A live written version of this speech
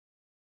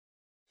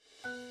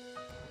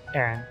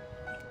Aaron,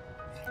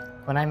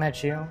 when I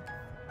met you,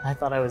 I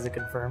thought I was a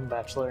confirmed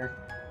bachelor,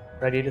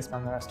 ready to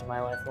spend the rest of my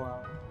life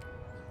alone.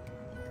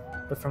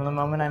 But from the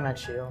moment I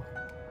met you,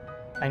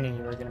 I knew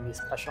you were going to be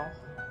special.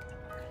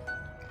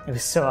 It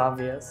was so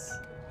obvious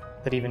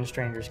that even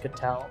strangers could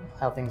tell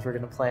how things were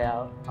going to play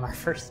out on our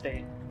first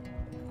date.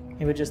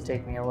 It would just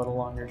take me a little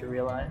longer to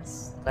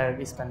realize that I would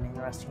be spending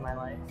the rest of my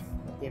life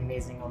with the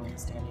amazing woman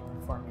standing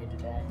before me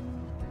today.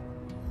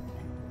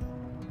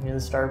 You're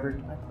the starboard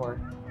to my port.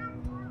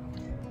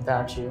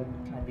 Without you,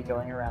 I'd be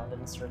going around in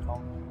a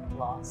circle,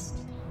 lost.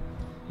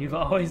 You've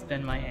always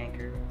been my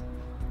anchor,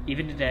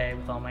 even today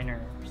with all my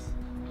nerves.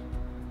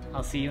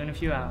 I'll see you in a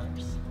few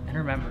hours, and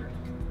remember,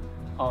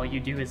 all you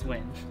do is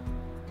win.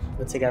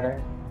 But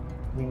together,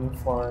 we move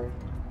forward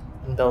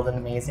and build an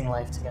amazing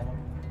life together.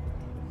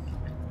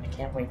 I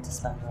can't wait to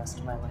spend the rest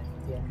of my life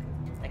with you.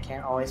 I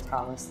can't always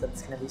promise that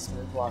it's going to be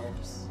smooth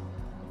waters,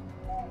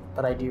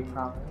 but I do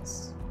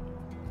promise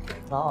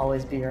that I'll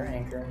always be your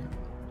anchor,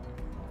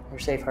 your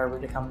safe harbor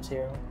to come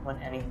to when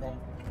anything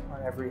or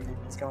everything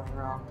is going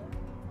wrong.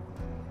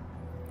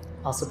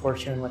 I'll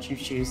support you in what you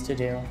choose to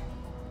do,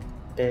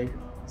 big,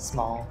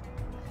 small,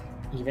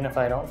 even if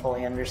I don't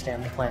fully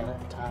understand the plan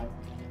at the time.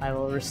 I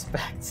will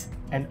respect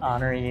and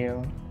honor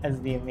you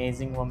as the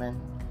amazing woman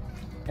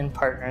and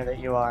partner that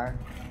you are.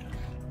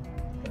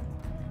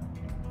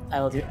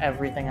 I will do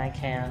everything I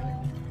can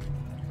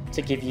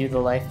to give you the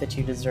life that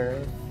you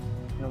deserve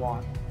and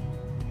want.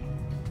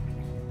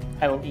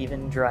 I will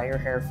even dry your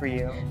hair for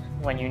you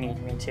when you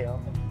need me to.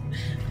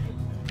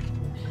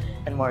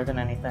 And more than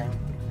anything,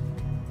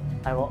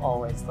 I will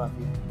always love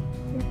you.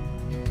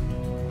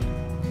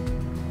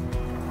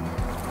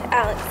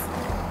 Alex,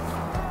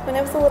 when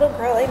I was a little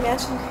girl, I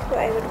imagined who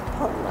I would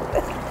fall in love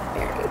with and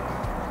marry.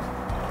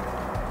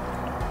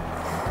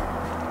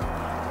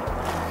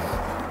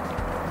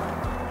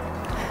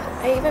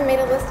 I even made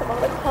a list of all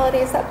the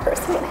qualities that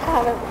person would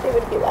have and what they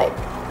would be like.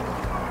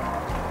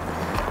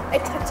 I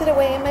tucked it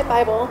away in my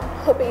Bible,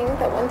 hoping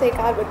that one day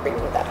God would bring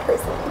me that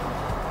person.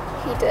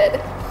 He did.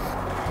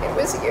 It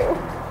was you.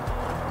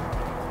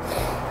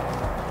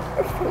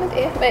 From the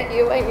day I met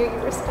you, I knew you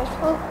were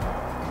special.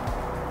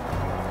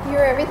 You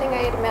were everything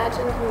I had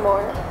imagined and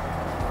more.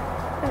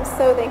 I'm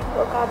so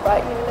thankful God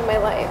brought you into my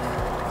life.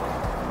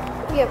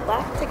 We have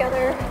laughed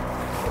together,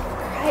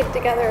 cried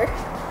together,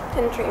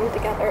 and dreamed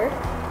together.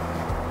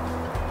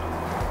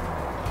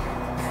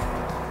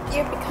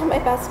 You've become my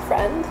best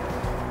friend,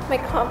 my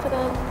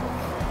confidant,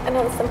 and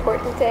on this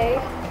important day,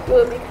 you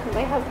will become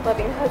my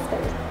loving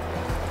husband.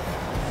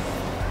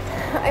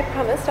 I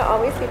promise to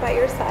always be by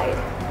your side,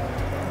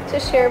 to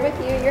share with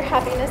you your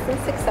happiness and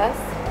success,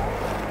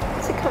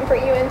 to comfort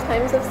you in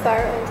times of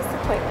sorrow and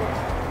disappointment.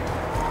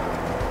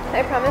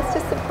 I promise to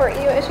support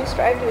you as you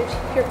strive to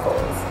achieve your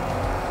goals.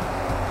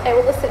 I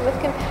will listen with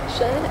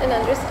compassion and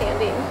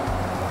understanding,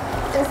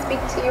 and speak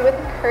to you with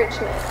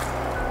encouragement.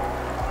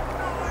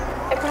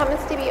 I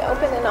promise to be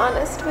open and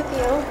honest with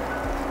you,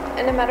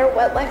 and no matter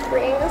what life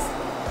brings,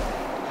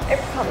 I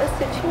promise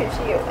to choose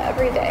you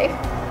every day.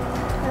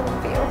 I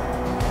love you.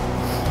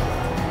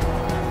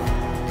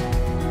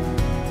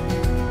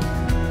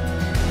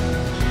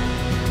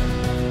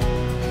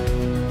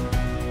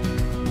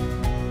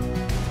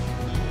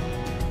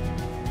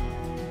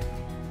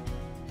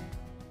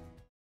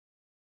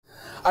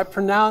 I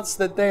pronounce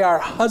that they are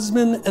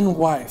husband and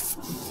wife.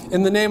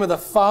 In the name of the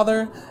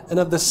Father, and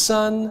of the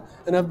Son,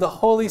 and of the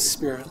Holy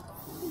Spirit.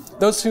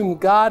 Those whom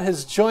God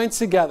has joined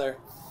together,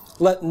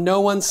 let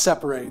no one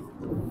separate.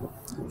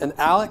 And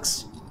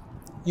Alex,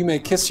 you may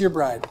kiss your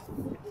bride.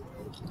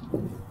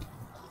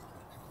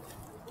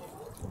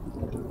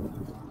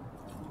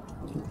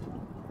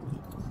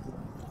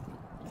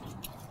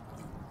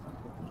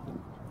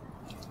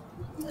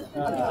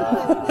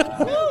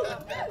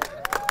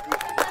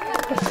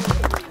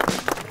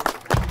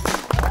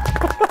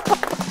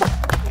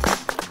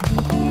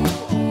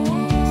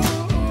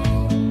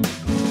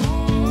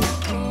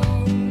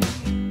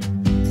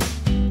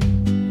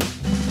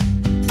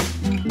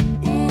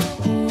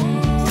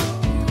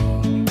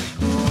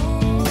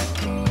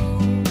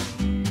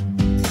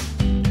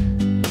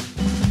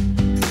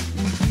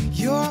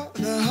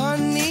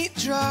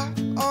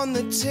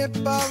 Tip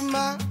of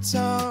my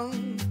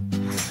tongue.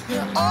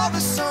 You're all the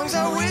songs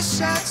I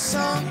wish I'd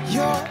sung.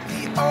 You're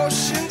the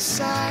ocean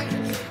side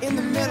in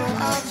the middle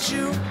of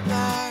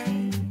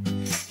July.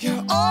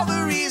 You're all the